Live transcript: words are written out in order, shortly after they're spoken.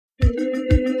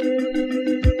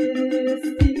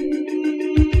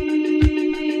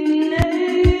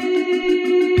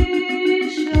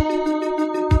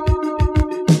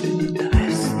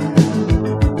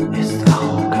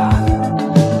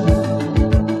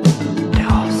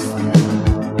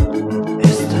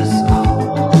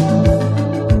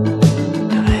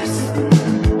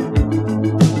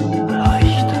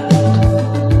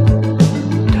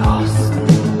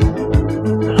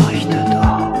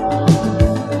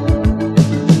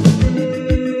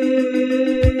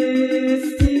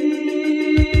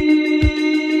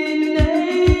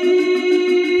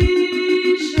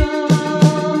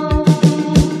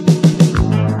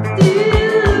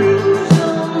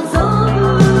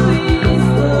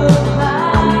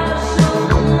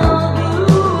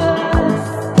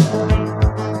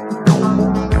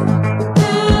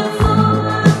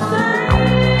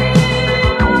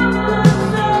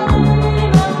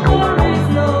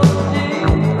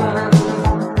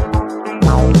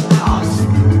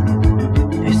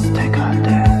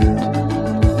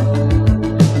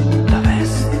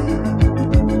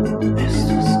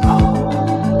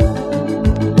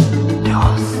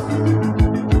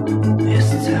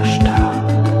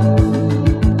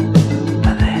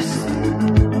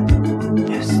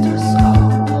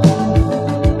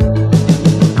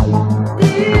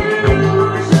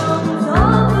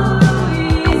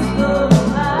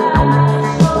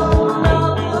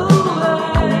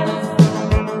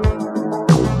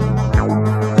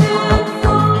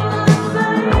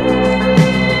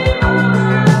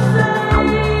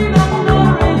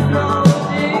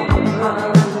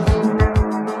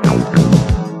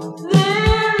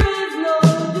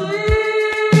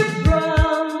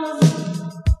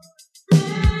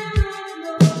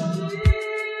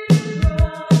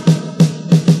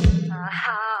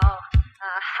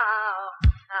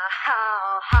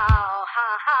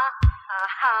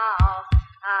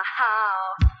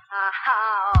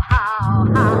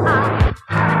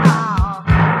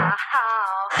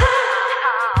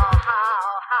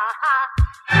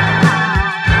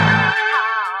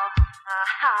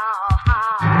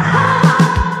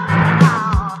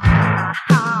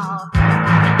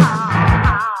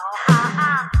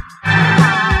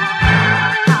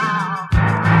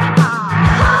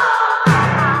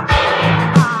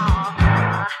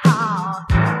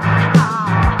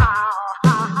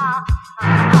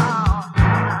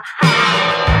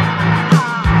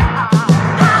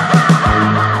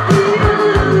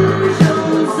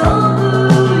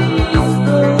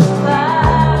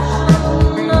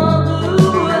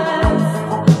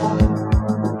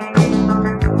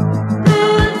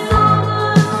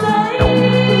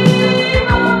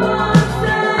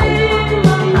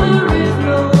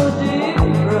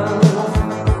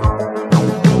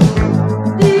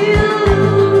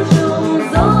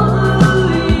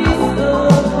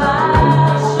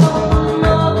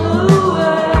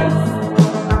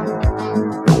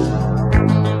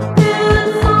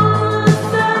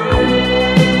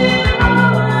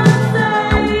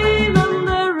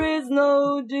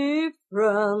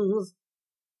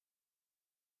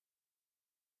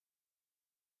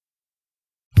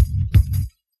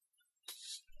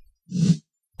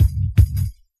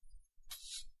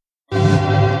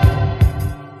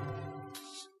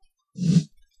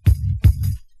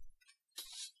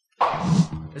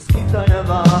Es gibt eine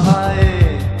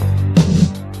Wahrheit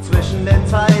zwischen den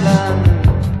Zeilen,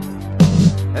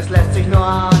 es lässt sich nur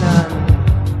ahnen,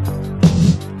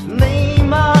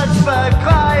 niemals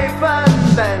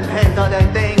begreifen, denn hinter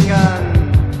den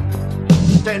Dingen,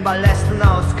 den Palästen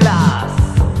aus Glas,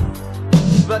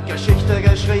 wird Geschichte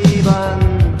geschrieben,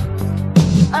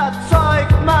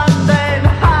 erzeugt man den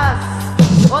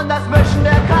Hass, und das Mischen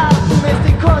der Karten ist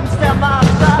die Kunst der Macht,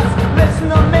 das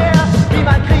Wissen um mehr, wie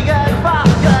man Kriege entfacht,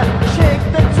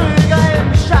 geschickte Züge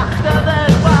im Schach der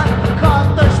Weltbahn,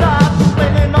 Konto starten,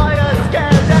 bringen neues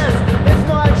Geld, es ist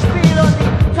nur ein Spiel und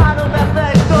die Tarnung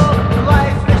perfekt, du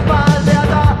weißt nicht mal, wer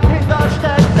dahinter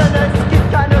steckt, denn es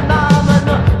gibt keine Namen,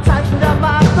 nur Zeichen der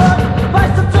Macht, und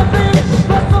weißt du zu viel,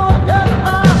 was du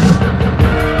gemacht?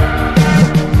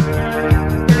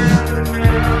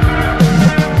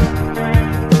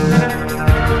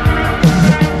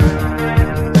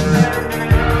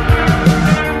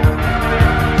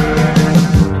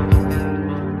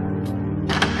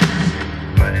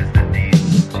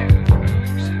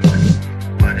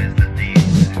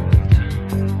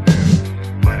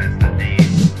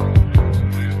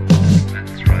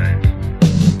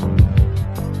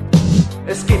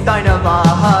 Es gibt eine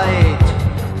Wahrheit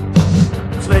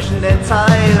zwischen den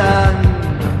Zeilen,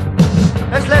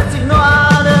 es lässt sich nur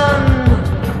ahnen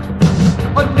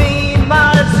und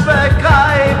niemals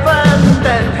begreifen,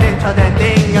 denn hinter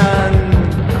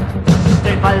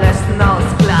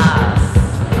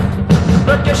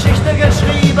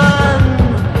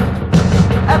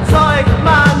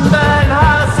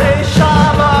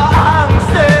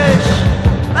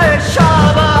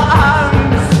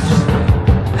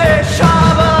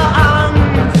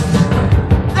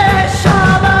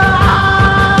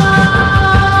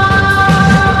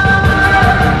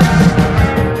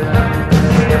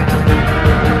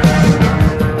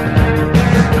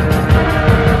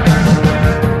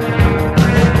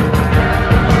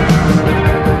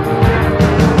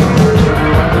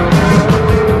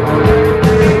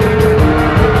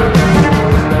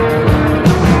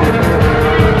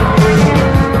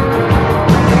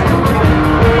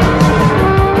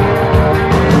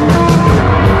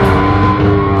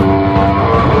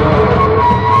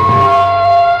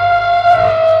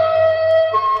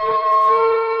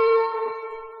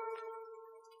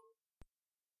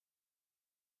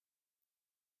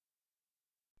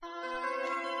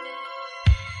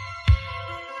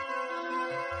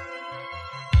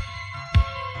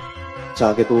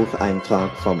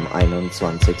Tagebucheintrag vom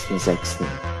 21.06.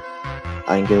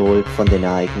 Eingeholt von den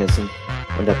Ereignissen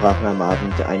unterbrachen am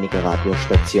Abend einige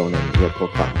Radiostationen ihr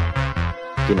Programm.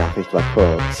 Die Nachricht war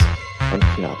kurz und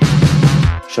knapp.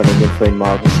 Schon in den frühen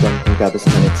Morgenstunden gab es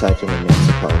keine Zeitungen mehr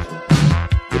zu kaufen.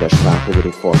 Jeder sprach über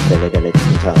die Vorfälle der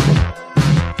letzten Tage.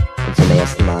 Und zum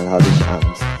ersten Mal habe ich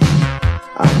Angst.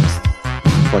 Angst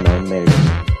vor neuen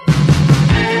Meldungen.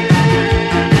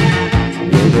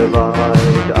 Jede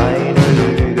Wahrheit eine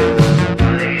Lüge.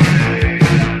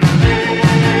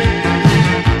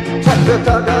 Tag für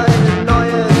Tag ein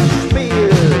neues Spiel.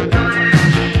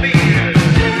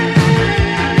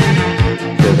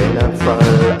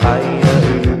 Gewinnerfall eine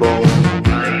Übung.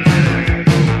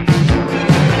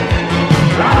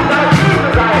 Lass das Lüge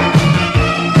sein!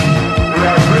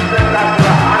 Wir müssen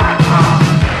dafür Angst haben.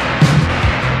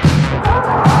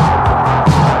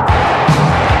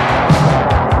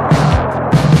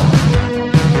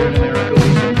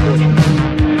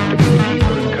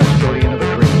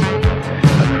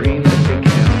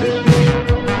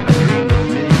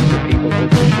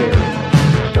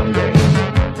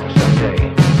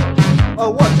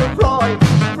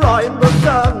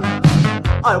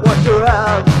 I want to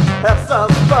have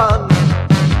some fun.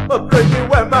 Pretty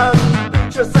women,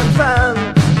 beaches and sand.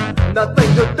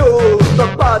 Nothing to do, the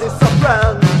party's so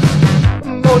friends.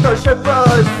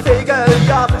 Motorschiffe,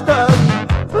 Segeljachten.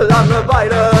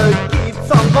 Langeweile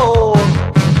gibt's am Boot.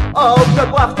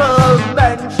 Aufgebrachte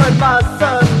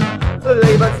Menschenmassen.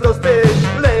 Lebenslustig,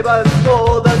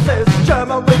 lebensfroh. Das ist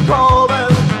Germany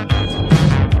calling.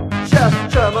 Just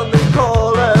Germany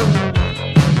calling.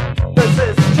 This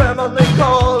is Germany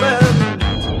calling,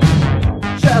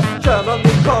 just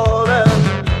Germany calling.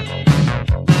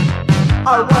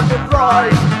 I want to fly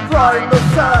in the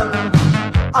sun.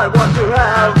 I want to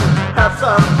have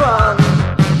some fun.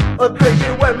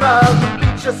 Crazy women,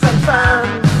 beaches and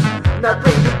sands.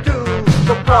 Nothing to do,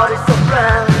 the party's so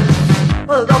friends.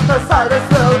 Auf der Seite ist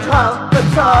wild,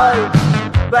 Zeit.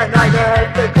 Wenn eine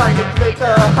Hälfte keine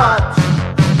Klicke hat,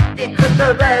 die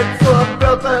dritte Welt zur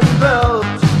vierten wird.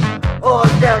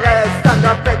 Und der Rest an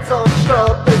der Betzung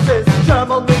stirbt. This is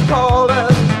Germany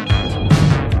calling,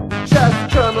 just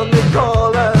Germany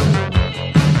calling.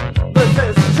 This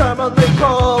is Germany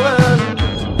calling,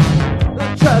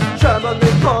 just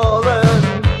Germany calling.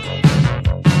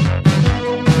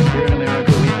 Here in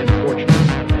America we've been fortunate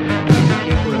to be the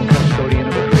keeper and custodian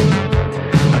of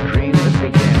a dream that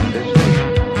began this nation,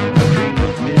 a dream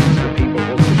that millions of people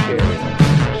hope to share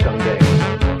someday.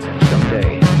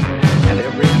 And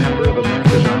every member of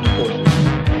America's armed forces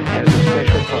has a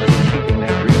special part in keeping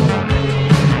that dream alive.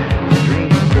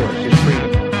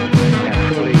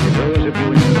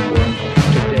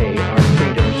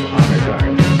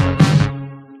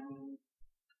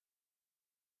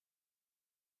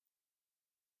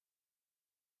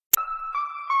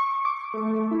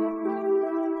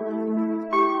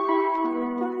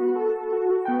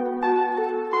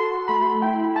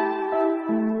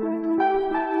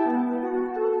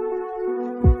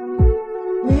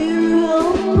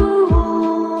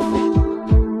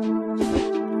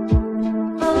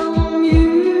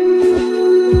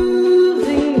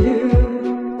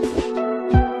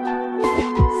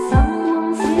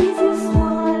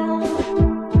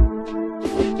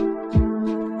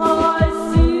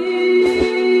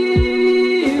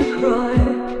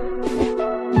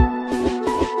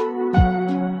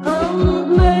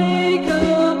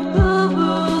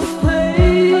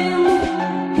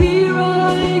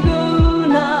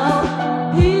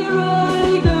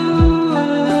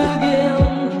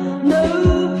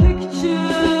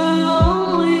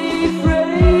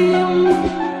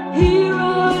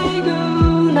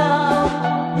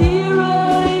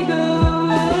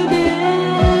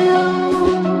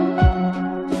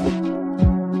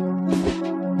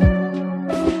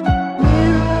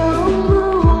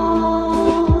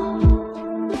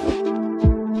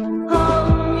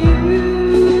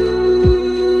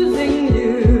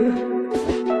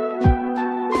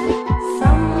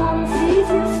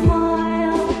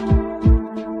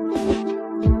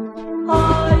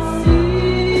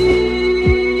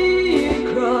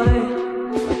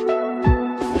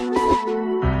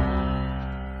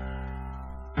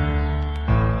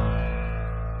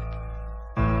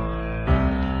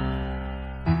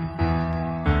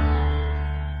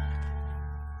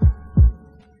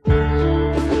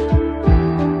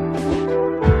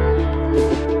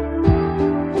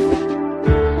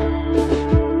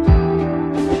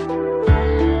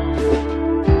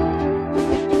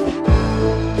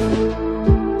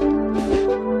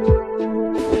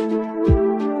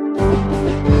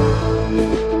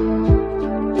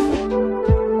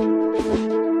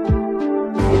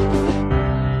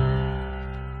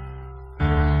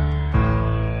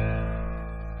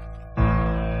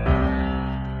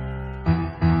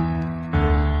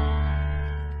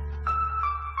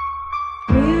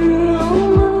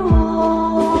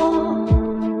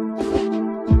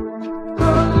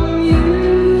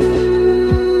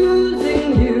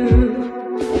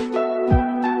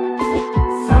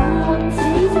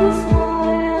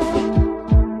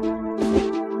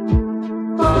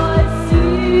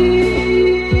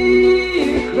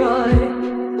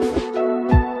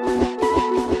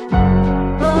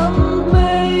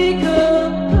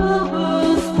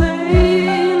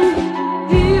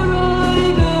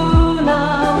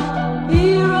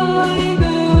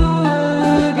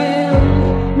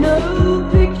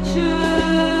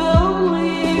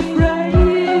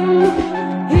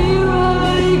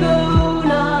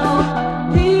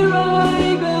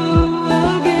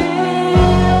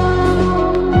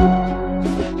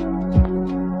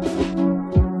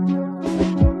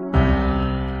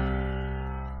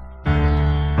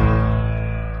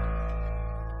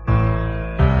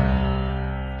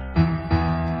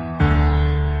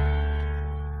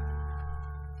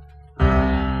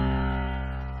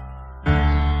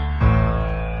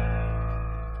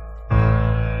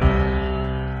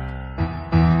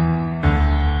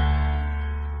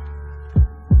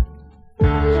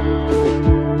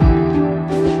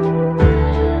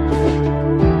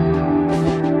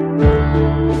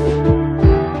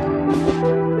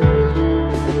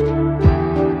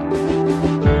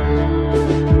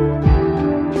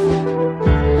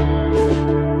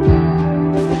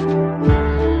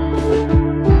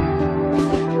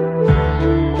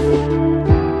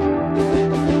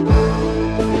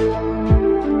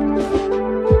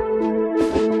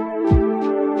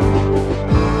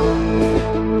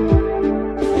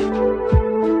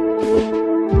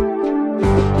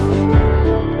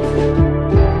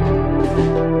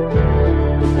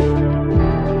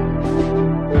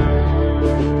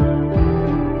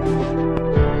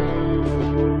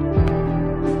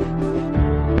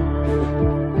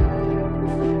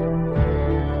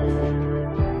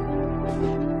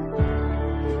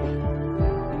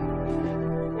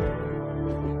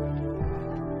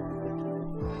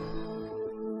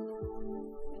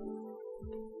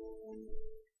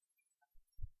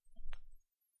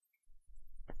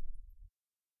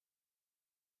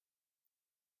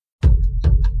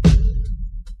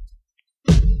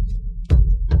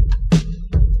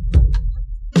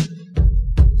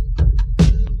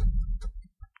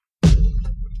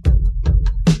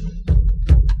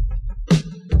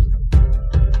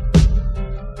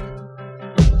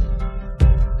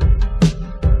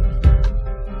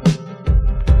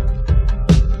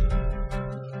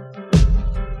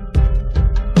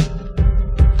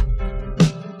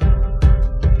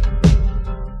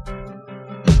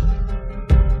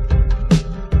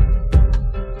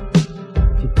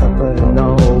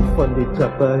 die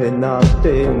Treppe hinab,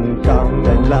 den Gang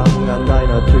entlang, an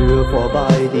deiner Tür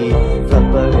vorbei. Die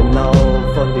Treppe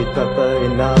hinauf und die Treppe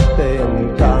hinab,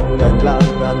 den Gang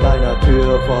entlang, an deiner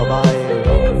Tür vorbei.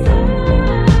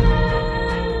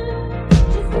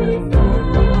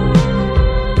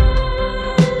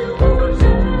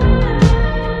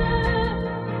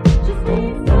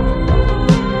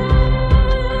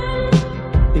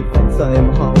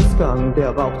 Im Hausgang, der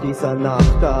Rauch dieser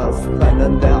Nacht, das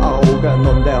Brennen der Augen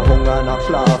und der Hunger nach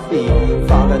Schlaf, die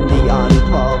Fragen, die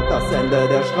Antwort, das Ende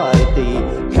der Streit,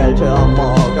 die Kälte am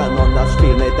Morgen und das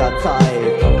Spiel mit der Zeit.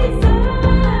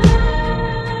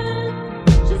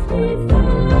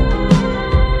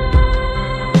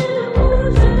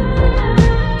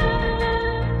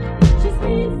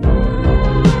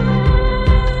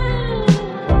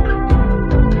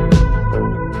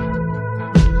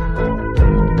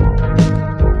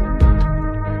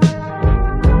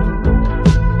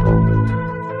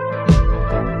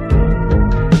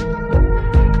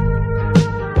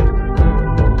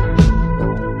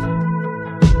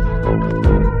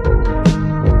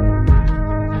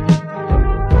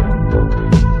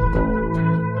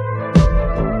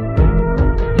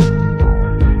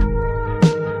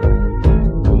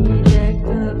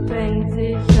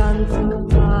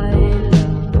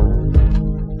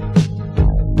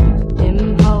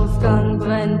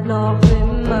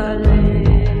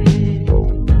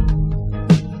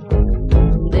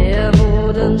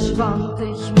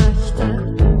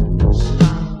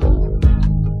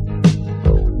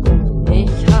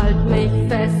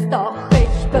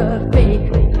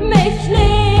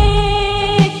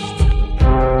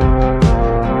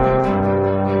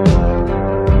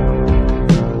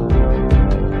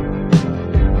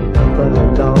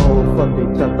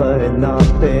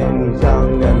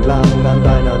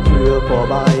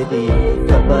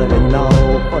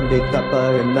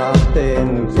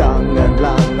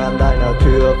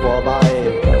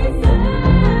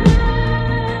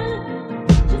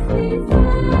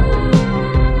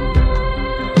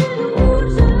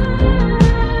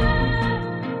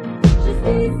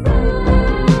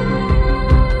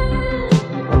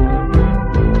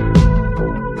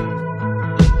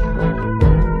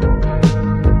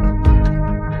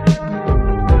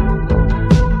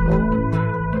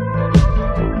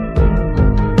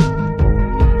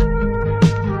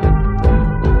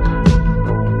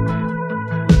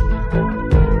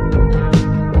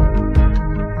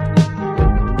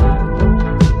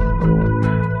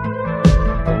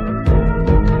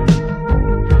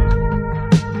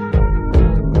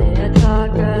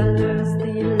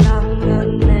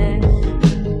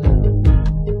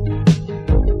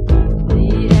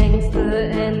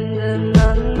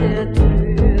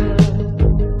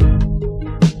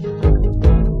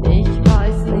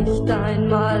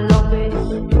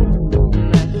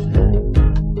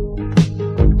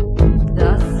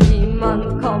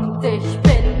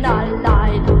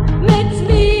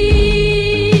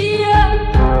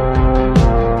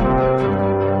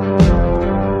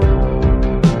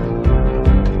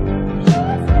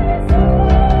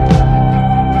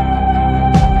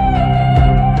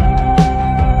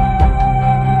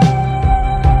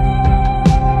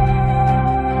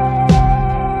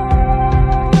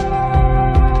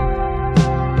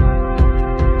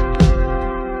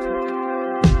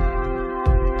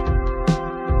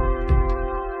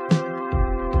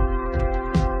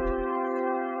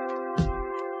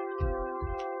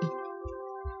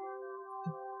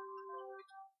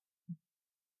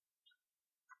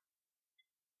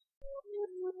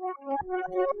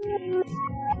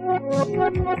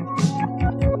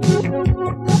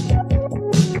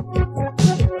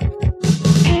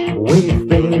 We've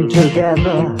been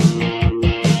together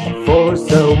for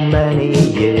so many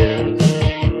years.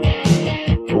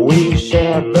 We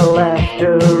shared the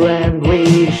laughter and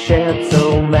we shared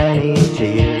so many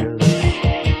tears.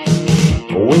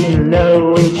 We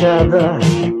know each other,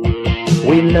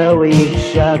 we know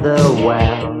each other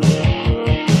well.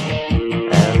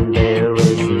 And there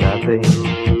is nothing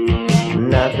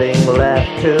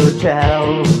left to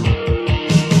tell.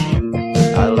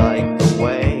 I like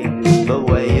the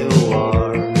way you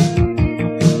are,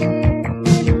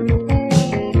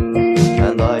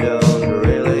 and I don't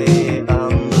really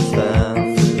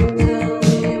understand.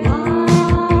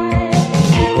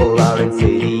 People are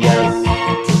insidious.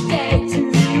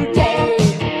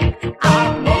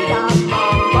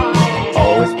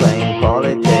 Always playing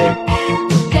politics.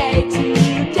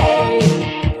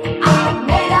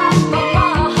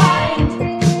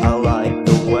 I like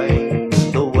the way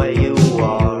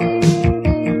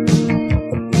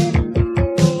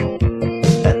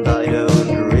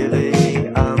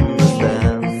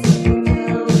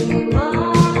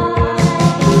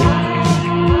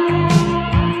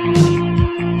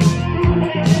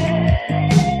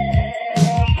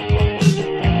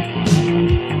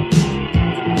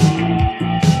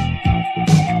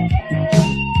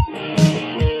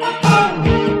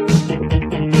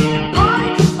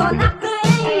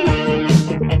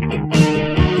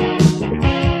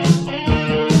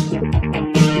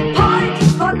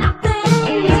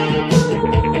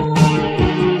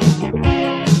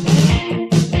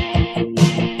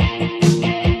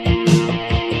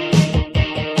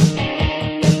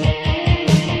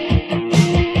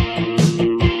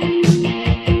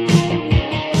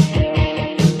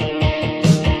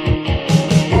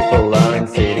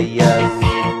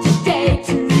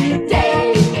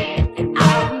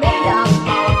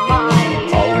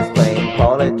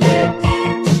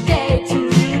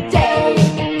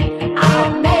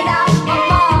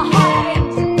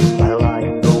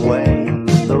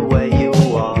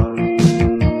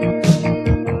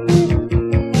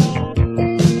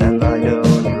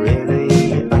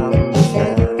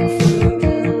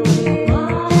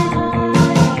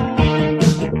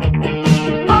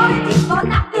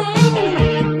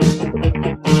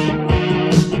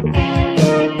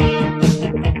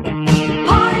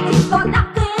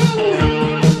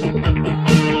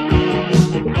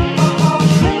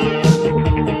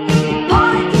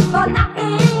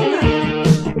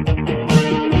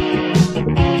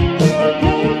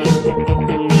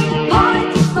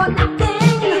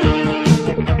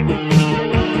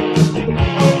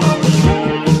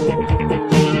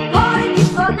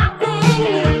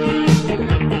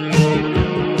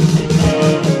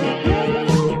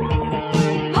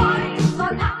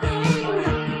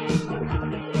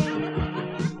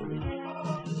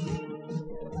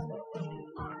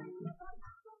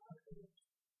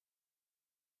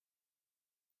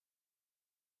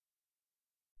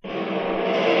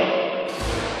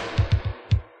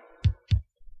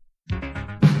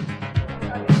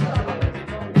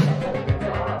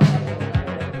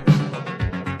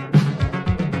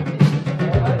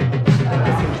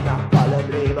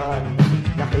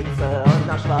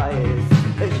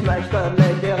möchte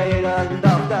mit dir reden,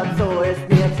 doch dazu ist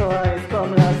mir zu heiß. Komm,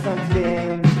 lass uns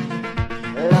gehen,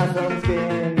 lass uns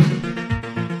gehen.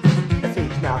 Es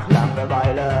riecht nach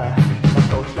Langeweile, nach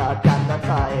Totschlag an der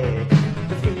Zeit.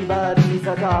 Das Fieber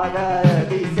dieser Tage,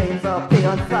 die Sehnsucht, die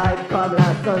uns treibt. Komm,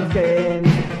 lass uns gehen,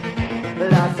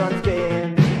 lass uns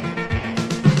gehen.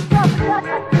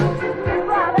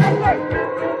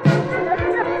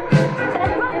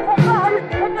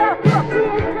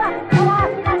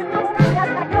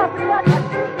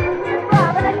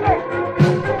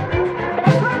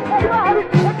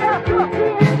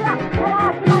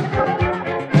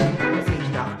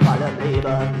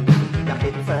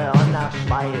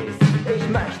 Ich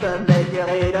möchte mit dir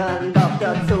reden, doch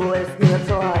dazu ist mir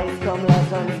zu heiß. Komm,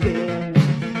 lass uns gehen,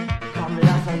 komm,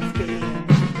 lass uns gehen.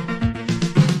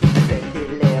 Es sind die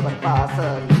leeren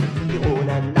Straßen, die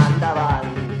Runen an der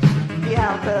Wand, die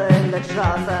Härte in den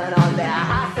Straßen und der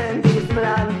Hass in diesem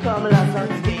Land. Komm, lass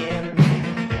uns gehen,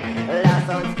 lass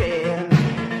uns gehen.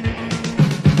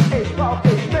 Ich brauch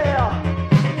dich mehr,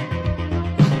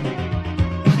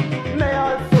 mehr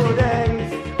als du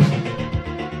denkst.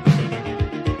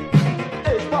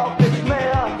 Ich brauch dich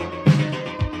mehr,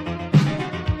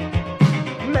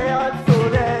 mehr als du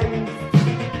denkst.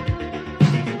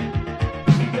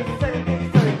 Es sind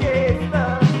diese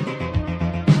Gesten,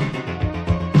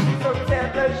 so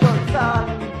zärtlich und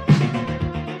sanft,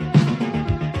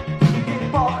 die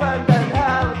pochenden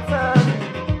Herzen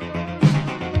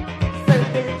sind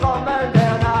die Trommeln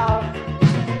der Nacht.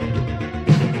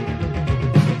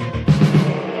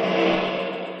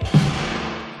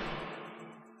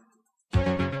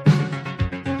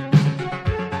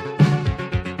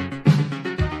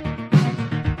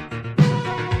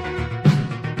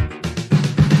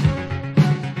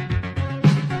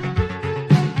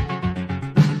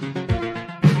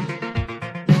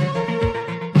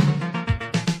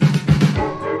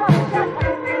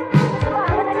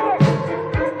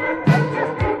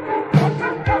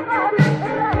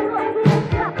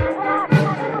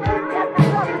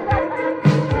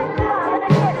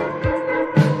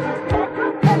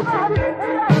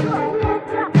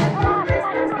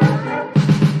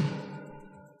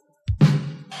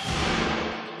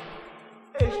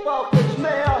 Ich brauch dich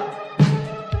mehr,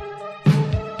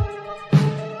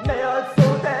 mehr als du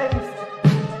denkst.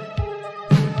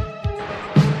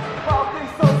 Brauch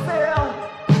dich so sehr,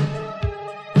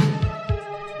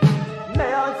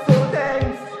 mehr als du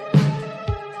denkst.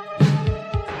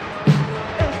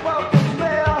 Ich brauch dich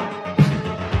mehr,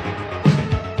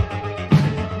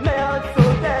 mehr als du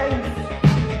denkst.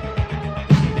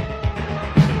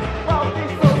 Brauch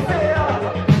dich so sehr,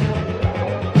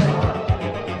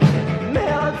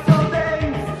 mehr als du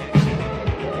denkst.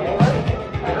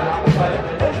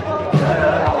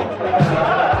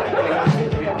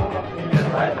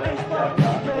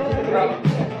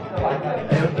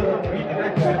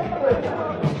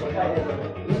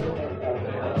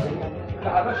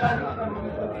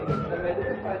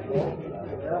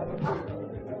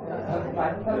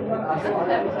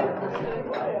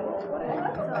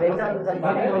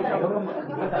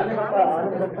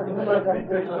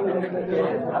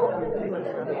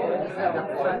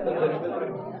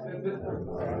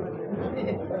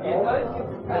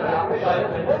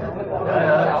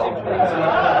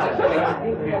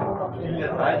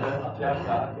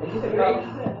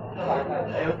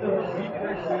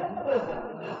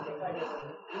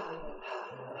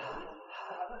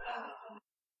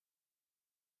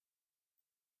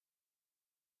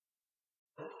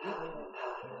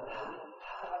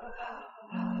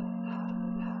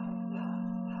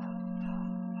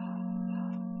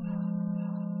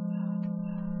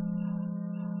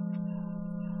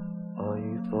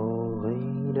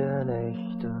 Euphorie der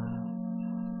Nächte,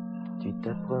 die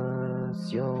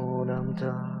Depression am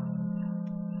Tag,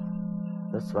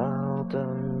 das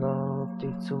Warten auf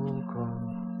die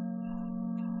Zukunft,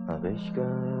 hab ich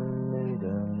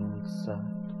genügend satt.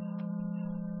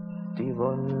 Die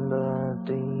Wunder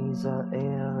dieser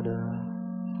Erde,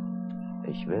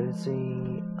 ich will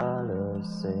sie alle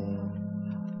sehen.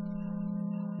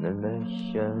 Nimm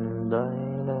mich in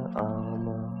deine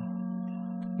Arme,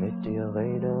 mit dir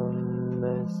reden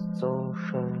ist so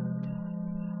schön.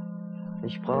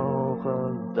 Ich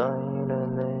brauche deine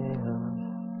Nähe,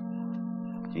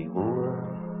 die Ruhe,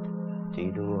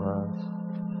 die du hast,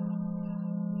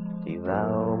 die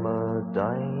Wärme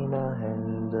deiner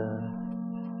Hände,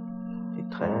 die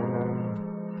Tränen,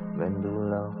 wenn du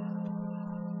lachst.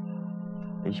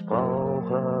 Ich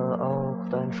brauche auch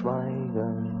dein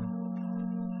Schweigen,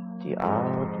 die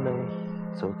Art, mich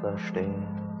zu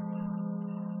verstehen.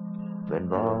 Wenn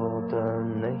Worte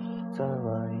nichts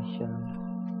erreichen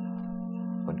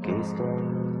und und gehst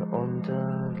im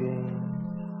Untergehen.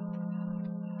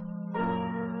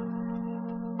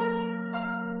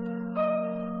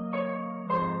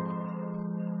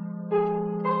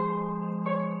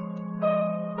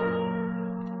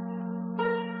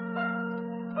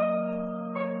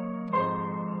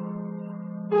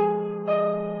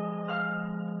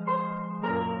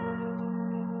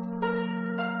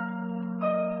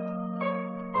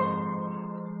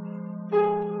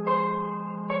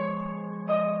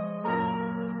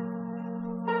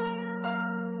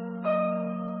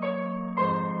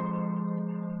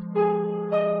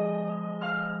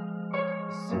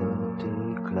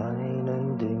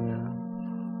 Kleinen Dinge,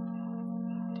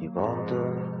 die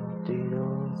Worte, die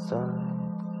du sagst,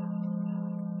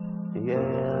 die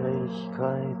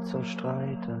Ehrlichkeit zu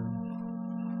streiten,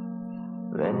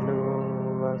 wenn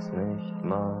du was nicht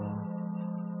magst.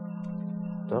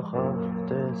 Doch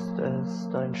oft ist es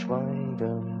dein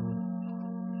Schweigen,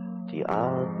 die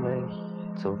Art mich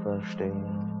zu verstehen,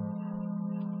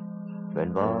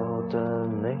 wenn Worte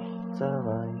nichts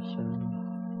erreichen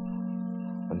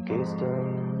und gehst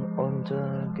im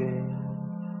Untergehen.